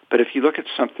 But if you look at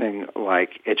something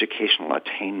like educational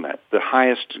attainment, the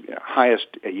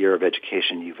highest year of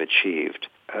education you've achieved,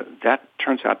 that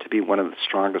turns out to be one of the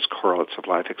strongest correlates of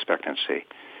life expectancy.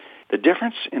 The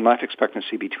difference in life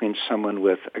expectancy between someone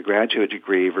with a graduate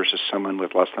degree versus someone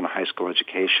with less than a high school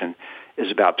education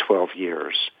is about 12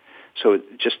 years. So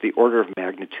just the order of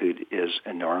magnitude is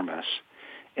enormous.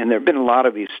 And there have been a lot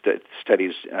of these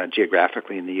studies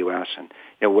geographically in the U.S., and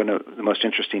one of the most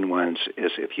interesting ones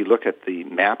is if you look at the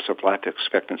maps of life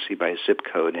expectancy by zip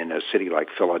code in a city like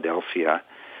Philadelphia,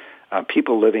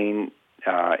 people living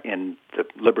in the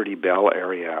Liberty Bell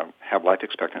area have life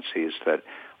expectancies that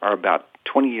are about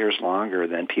 20 years longer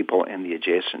than people in the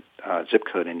adjacent zip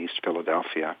code in East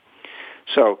Philadelphia.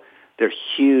 So there are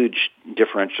huge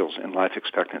differentials in life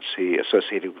expectancy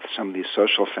associated with some of these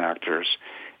social factors.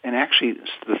 And actually,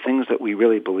 the things that we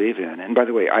really believe in, and by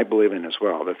the way, I believe in as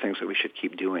well, the things that we should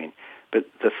keep doing, but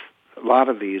a lot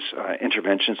of these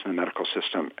interventions in the medical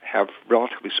system have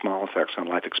relatively small effects on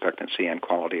life expectancy and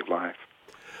quality of life.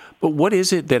 But what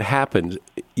is it that happens?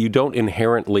 You don't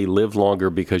inherently live longer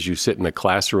because you sit in a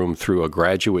classroom through a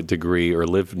graduate degree or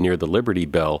live near the Liberty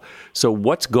Bell. So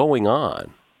what's going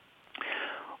on?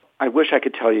 I wish I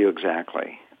could tell you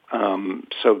exactly.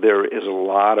 So there is a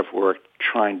lot of work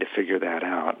trying to figure that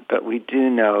out. But we do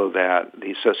know that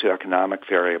the socioeconomic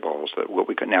variables, that what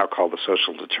we could now call the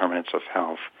social determinants of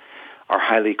health, are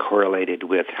highly correlated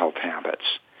with health habits.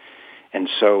 And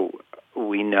so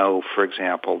we know, for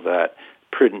example, that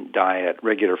prudent diet,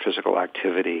 regular physical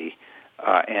activity,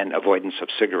 and avoidance of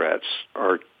cigarettes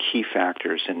are key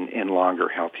factors in longer,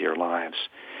 healthier lives.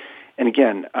 And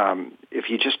again, if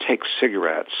you just take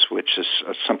cigarettes, which is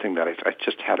something that I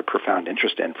just had a profound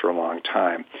interest in for a long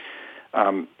time,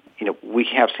 we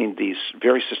have seen these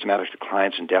very systematic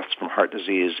declines in deaths from heart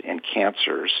disease and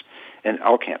cancers, and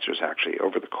all cancers actually,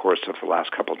 over the course of the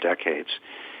last couple of decades.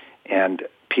 And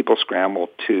people scramble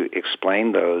to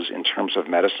explain those in terms of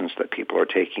medicines that people are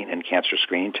taking and cancer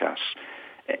screening tests.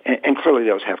 And clearly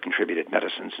those have contributed,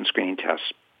 medicines and screening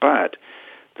tests. But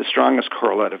the strongest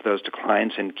correlate of those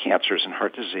declines in cancers and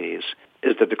heart disease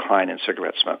is the decline in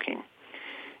cigarette smoking.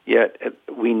 Yet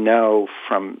we know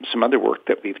from some other work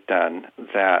that we've done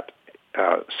that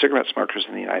cigarette smokers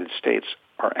in the United States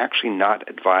are actually not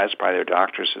advised by their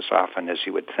doctors as often as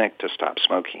you would think to stop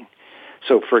smoking.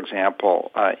 So, for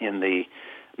example, in the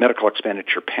Medical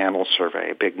Expenditure Panel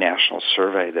Survey, a big national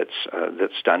survey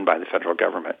that's done by the federal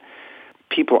government,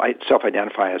 people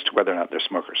self-identify as to whether or not they're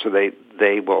smokers. So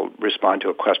they will respond to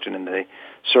a question in the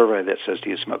survey that says, do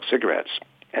you smoke cigarettes?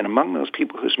 And among those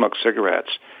people who smoke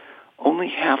cigarettes, only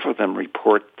half of them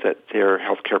report that their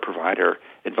healthcare provider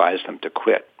advised them to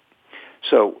quit.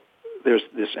 So there's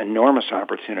this enormous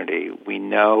opportunity. We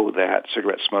know that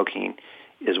cigarette smoking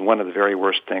is one of the very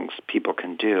worst things people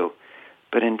can do.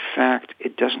 But in fact,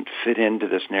 it doesn't fit into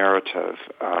this narrative,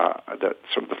 the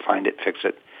sort of the find it, fix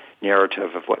it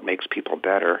narrative of what makes people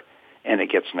better, and it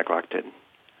gets neglected.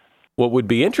 What would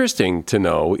be interesting to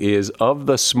know is of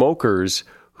the smokers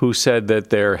who said that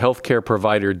their healthcare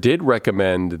provider did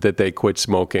recommend that they quit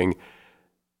smoking,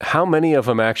 how many of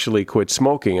them actually quit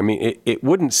smoking? I mean, it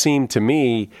wouldn't seem to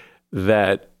me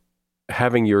that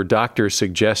having your doctor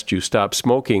suggest you stop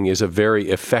smoking is a very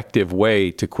effective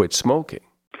way to quit smoking.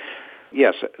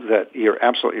 Yes, that you're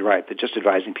absolutely right, that just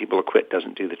advising people to quit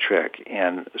doesn't do the trick.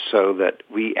 And so that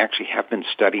we actually have been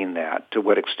studying that. To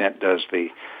what extent does the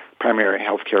primary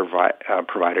health care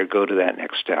provider go to that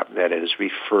next step? That is,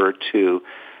 refer to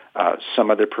some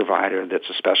other provider that's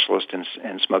a specialist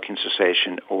in smoking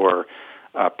cessation, or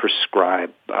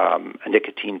prescribe a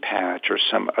nicotine patch or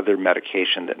some other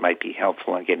medication that might be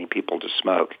helpful in getting people to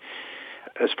smoke.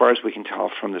 As far as we can tell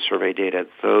from the survey data,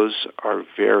 those are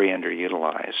very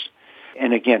underutilized.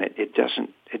 And again, it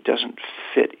doesn't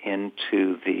fit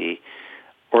into the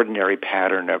ordinary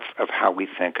pattern of how we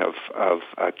think of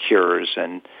cures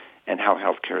and how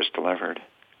healthcare is delivered.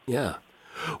 Yeah.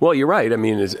 Well, you're right. I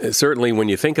mean, certainly when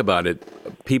you think about it,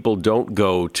 people don't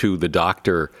go to the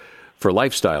doctor for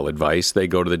lifestyle advice. They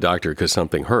go to the doctor because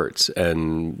something hurts.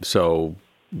 And so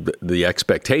the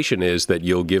expectation is that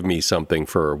you'll give me something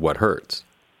for what hurts.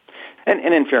 And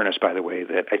in fairness, by the way,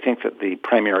 that I think that the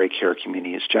primary care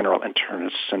communities, general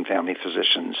internists and family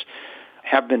physicians,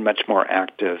 have been much more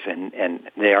active, and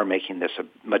they are making this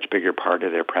a much bigger part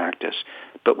of their practice.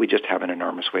 But we just have an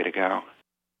enormous way to go.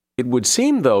 It would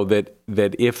seem, though, that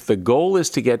if the goal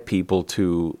is to get people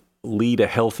to lead a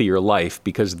healthier life,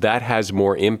 because that has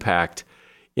more impact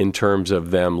in terms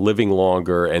of them living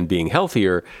longer and being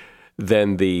healthier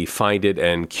than the find it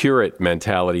and cure it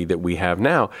mentality that we have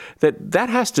now, that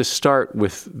has to start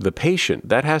with the patient.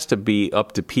 That has to be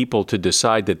up to people to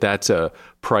decide that that's a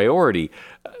priority,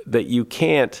 that you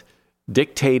can't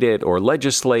dictate it or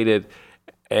legislate it,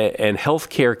 and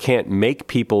healthcare can't make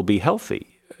people be healthy.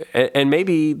 And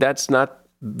maybe that's not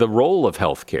the role of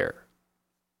healthcare.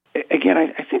 Again,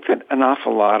 I think that an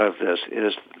awful lot of this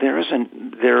is there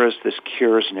is this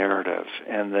cures narrative,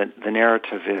 and the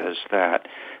narrative is that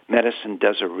medicine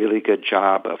does a really good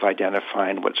job of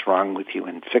identifying what's wrong with you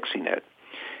and fixing it.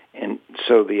 And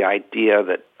so the idea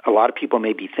that a lot of people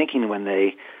may be thinking when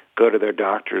they go to their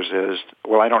doctors is,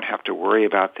 well, I don't have to worry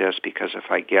about this because if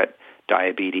I get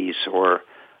diabetes or,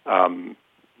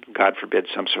 God forbid,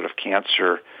 some sort of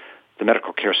cancer, the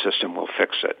medical care system will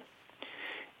fix it.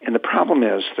 And the problem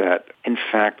is that, in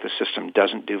fact, the system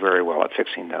doesn't do very well at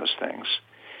fixing those things.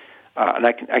 And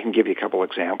I can give you a couple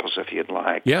examples if you'd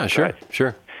like. Yeah, sure.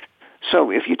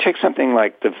 So if you take something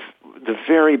like the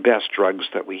very best drugs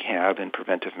that we have in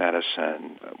preventive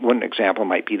medicine, one example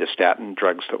might be the statin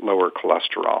drugs that lower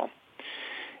cholesterol.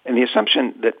 And the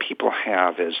assumption that people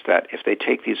have is that if they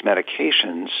take these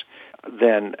medications,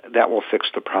 then that will fix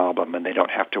the problem and they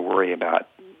don't have to worry about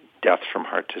death from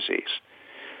heart disease.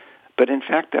 But in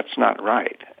fact, that's not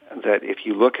right. That if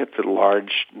you look at the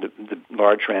large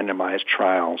randomized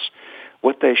trials,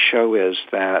 what they show is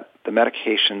that the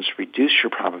medications reduce your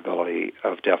probability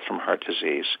of death from heart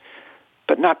disease,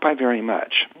 but not by very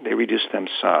much. They reduce them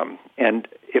some. And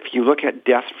if you look at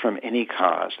death from any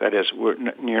cause, that is,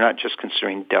 you're not just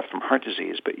considering death from heart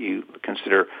disease, but you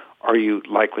consider, are you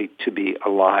likely to be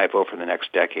alive over the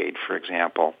next decade, for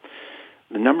example,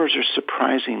 the numbers are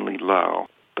surprisingly low,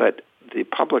 but the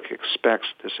public expects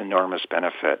this enormous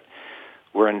benefit,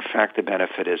 where in fact the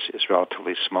benefit is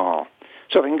relatively small.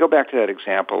 So if I can go back to that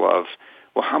example of,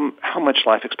 well, how much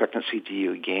life expectancy do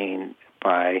you gain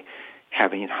by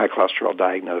having high cholesterol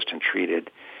diagnosed and treated?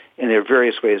 And there are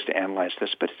various ways to analyze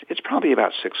this, but it's probably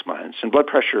about 6 months. And blood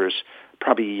pressure is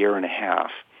probably a year and a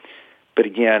half. But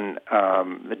again,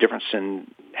 the difference in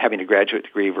having a graduate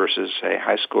degree versus a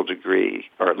high school degree,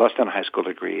 or less than a high school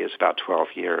degree, is about 12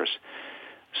 years.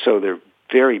 So there are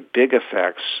very big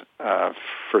effects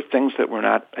for things that we're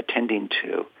not attending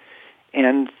to.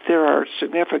 And there are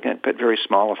significant but very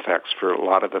small effects for a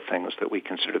lot of the things that we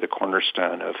consider the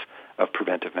cornerstone of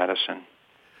preventive medicine.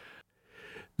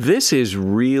 This is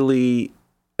really,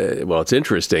 it's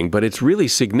interesting, but it's really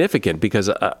significant because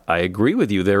I agree with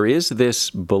you. There is this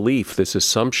belief, this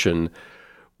assumption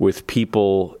with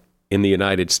people in the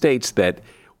United States that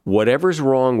whatever's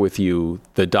wrong with you,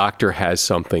 the doctor has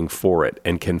something for it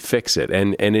and can fix it.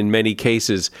 And in many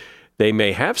cases, they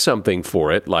may have something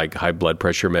for it, like high blood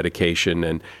pressure medication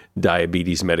and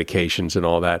diabetes medications and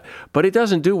all that, but it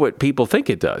doesn't do what people think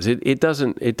it does. It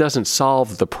doesn't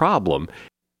solve the problem.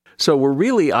 So we're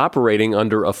really operating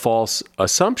under a false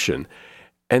assumption.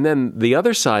 And then the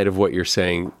other side of what you're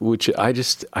saying, which I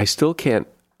still can't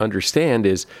understand,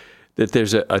 is that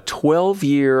there's a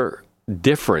 12-year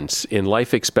difference in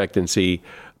life expectancy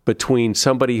between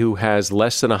somebody who has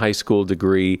less than a high school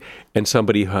degree and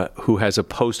somebody who has a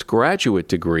postgraduate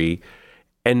degree,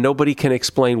 and nobody can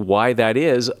explain why that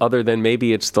is, other than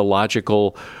maybe it's the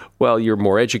logical, well, you're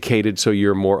more educated, so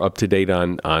you're more up to date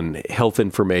on health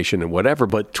information and whatever,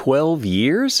 but 12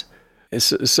 years?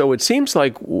 So it seems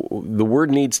like the word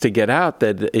needs to get out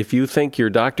that if you think your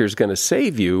doctor's going to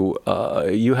save you,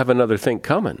 you have another thing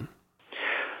coming.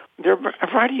 There are a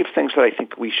variety of things that I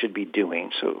think we should be doing.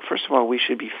 So first of all, we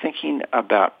should be thinking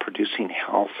about producing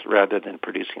health rather than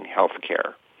producing health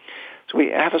care. So we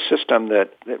have a system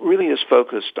that really is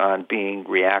focused on being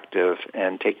reactive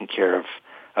and taking care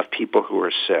of people who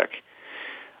are sick.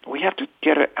 We have to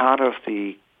get it out of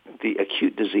the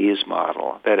acute disease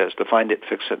model, that is, the find it,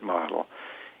 fix it model,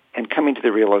 and coming to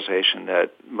the realization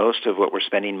that most of what we're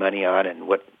spending money on and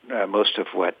most of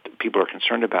what people are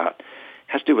concerned about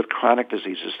has to do with chronic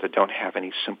diseases that don't have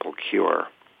any simple cure.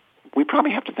 We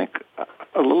probably have to think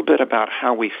a little bit about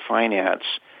how we finance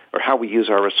or how we use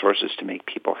our resources to make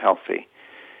people healthy.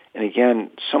 And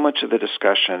again, so much of the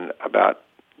discussion about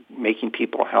making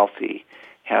people healthy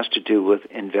has to do with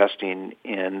investing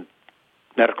in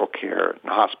medical care, in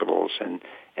hospitals and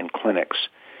clinics.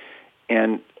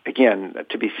 And again,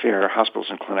 to be fair, hospitals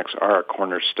and clinics are a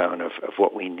cornerstone of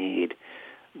what we need.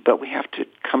 But we have to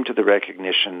come to the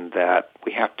recognition that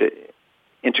we have to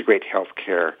integrate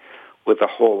healthcare with a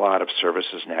whole lot of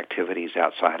services and activities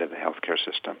outside of the healthcare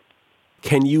system.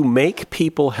 Can you make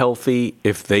people healthy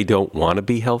if they don't want to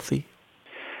be healthy?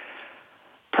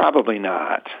 Probably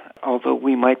not. Although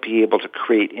we might be able to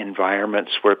create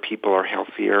environments where people are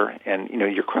healthier. And,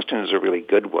 your question is a really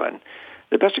good one.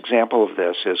 The best example of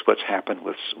this is what's happened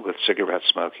with cigarette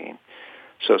smoking.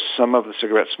 So some of the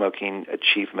cigarette smoking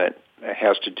achievement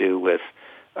has to do with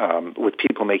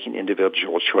people making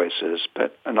individual choices,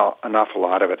 but an awful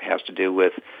lot of it has to do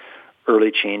with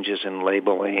early changes in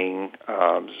labeling,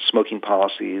 smoking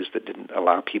policies that didn't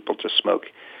allow people to smoke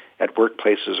at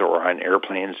workplaces or on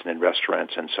airplanes and in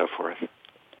restaurants and so forth.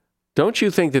 Don't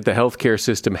you think that the healthcare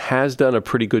system has done a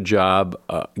pretty good job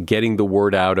getting the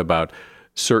word out about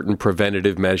certain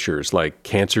preventative measures like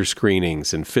cancer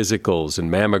screenings and physicals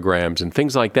and mammograms and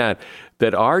things like that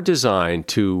are designed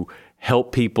to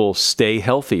help people stay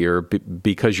healthier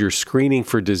because you're screening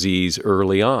for disease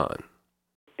early on?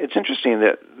 It's interesting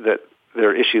that there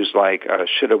are issues like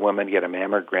should a woman get a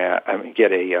mammogram,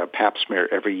 get a pap smear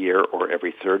every year or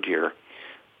every third year?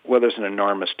 Well, there's an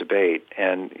enormous debate,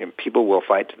 and people will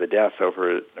fight to the death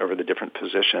over the different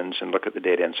positions and look at the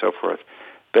data and so forth.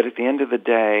 But at the end of the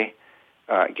day,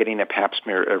 getting a pap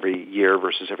smear every year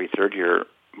versus every third year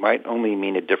might only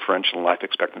mean a differential in life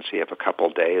expectancy of a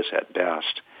couple days at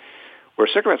best. Where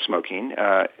cigarette smoking,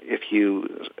 if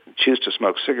you choose to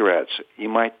smoke cigarettes, you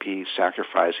might be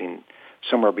sacrificing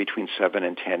somewhere between 7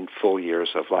 and 10 full years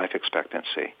of life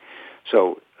expectancy.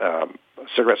 So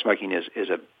cigarette smoking is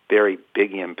a very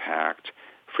big impact.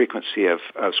 Frequency of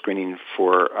screening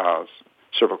for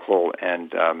cervical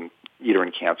and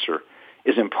uterine cancer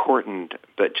is important,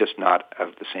 but just not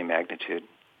of the same magnitude.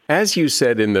 As you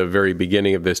said in the very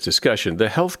beginning of this discussion, the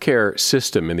healthcare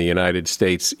system in the United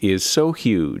States is so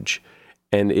huge,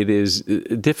 and it is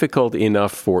difficult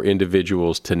enough for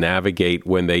individuals to navigate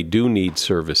when they do need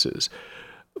services.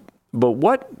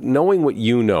 But knowing what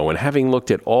you know and having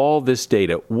looked at all this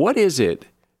data, what is it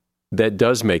that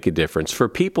does make a difference for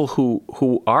people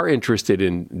who are interested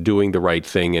in doing the right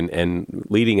thing and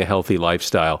leading a healthy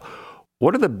lifestyle?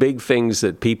 What are the big things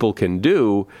that people can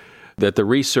do that the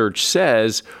research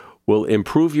says will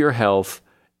improve your health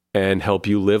and help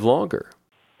you live longer?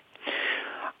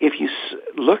 If you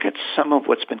look at some of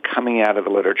what's been coming out of the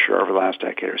literature over the last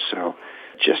decade or so,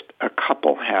 just a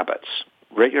couple habits: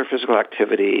 regular physical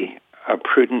activity, a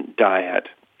prudent diet,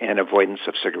 and avoidance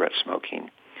of cigarette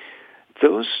smoking.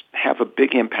 Those have a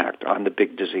big impact on the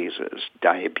big diseases: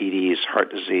 diabetes,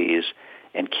 heart disease,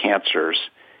 and cancers.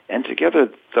 And together,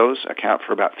 those account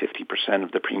for about 50%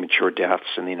 of the premature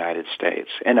deaths in the United States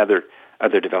and other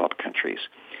developed countries.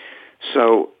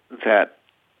 So that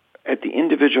at the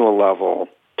individual level,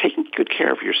 taking good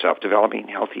care of yourself, developing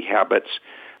healthy habits,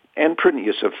 and prudent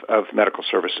use of medical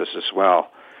services as well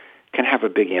can have a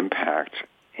big impact.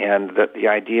 And that the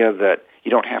idea that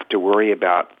you don't have to worry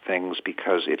about things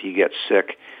because if you get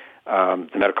sick, the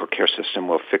medical care system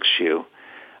will fix you,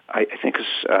 I think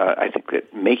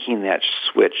that making that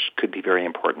switch could be very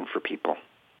important for people.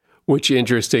 Which,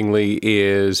 interestingly,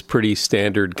 is pretty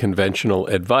standard conventional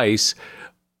advice,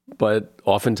 but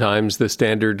oftentimes the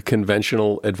standard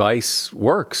conventional advice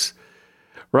works.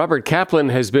 Robert Kaplan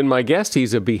has been my guest.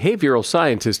 He's a behavioral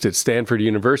scientist at Stanford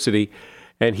University,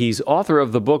 and he's author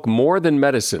of the book More Than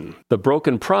Medicine: The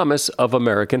Broken Promise of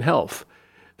American Health.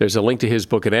 There's a link to his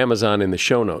book at Amazon in the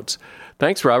show notes.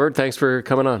 Thanks, Robert. Thanks for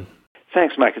coming on.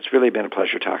 Thanks, Mike. It's really been a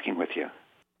pleasure talking with you.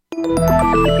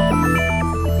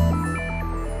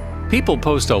 People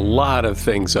post a lot of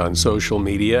things on social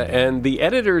media, and the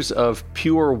editors of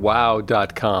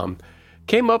purewow.com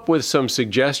came up with some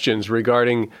suggestions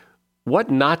regarding what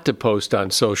not to post on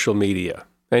social media.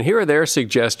 And here are their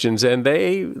suggestions, and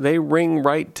they ring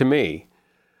right to me.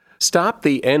 Stop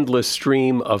the endless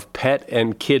stream of pet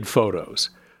and kid photos.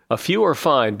 A few are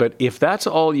fine, but if that's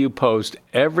all you post,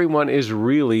 everyone is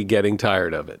really getting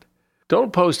tired of it.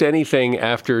 Don't post anything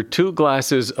after 2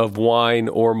 glasses of wine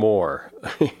or more.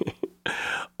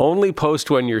 Only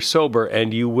post when you're sober,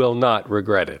 and you will not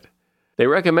regret it. They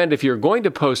recommend if you're going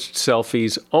to post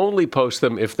selfies, only post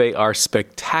them if they are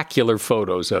spectacular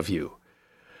photos of you.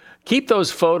 Keep those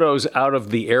photos out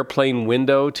of the airplane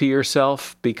window to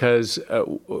yourself, because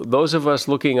those of us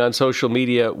looking on social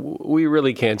media, we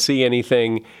really can't see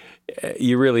anything.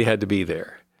 You really had to be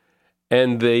there.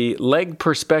 And the leg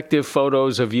perspective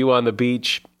photos of you on the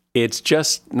beach, it's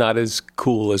just not as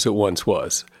cool as it once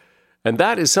was. And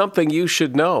that is something you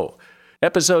should know.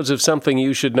 Episodes of Something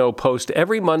You Should Know post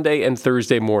every Monday and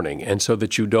Thursday morning. And so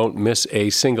that you don't miss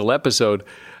a single episode,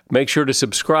 make sure to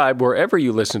subscribe wherever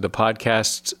you listen to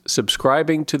podcasts.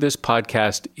 Subscribing to this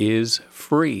podcast is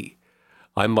free.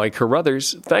 I'm Mike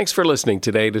Carruthers. Thanks for listening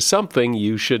today to Something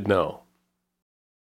You Should Know.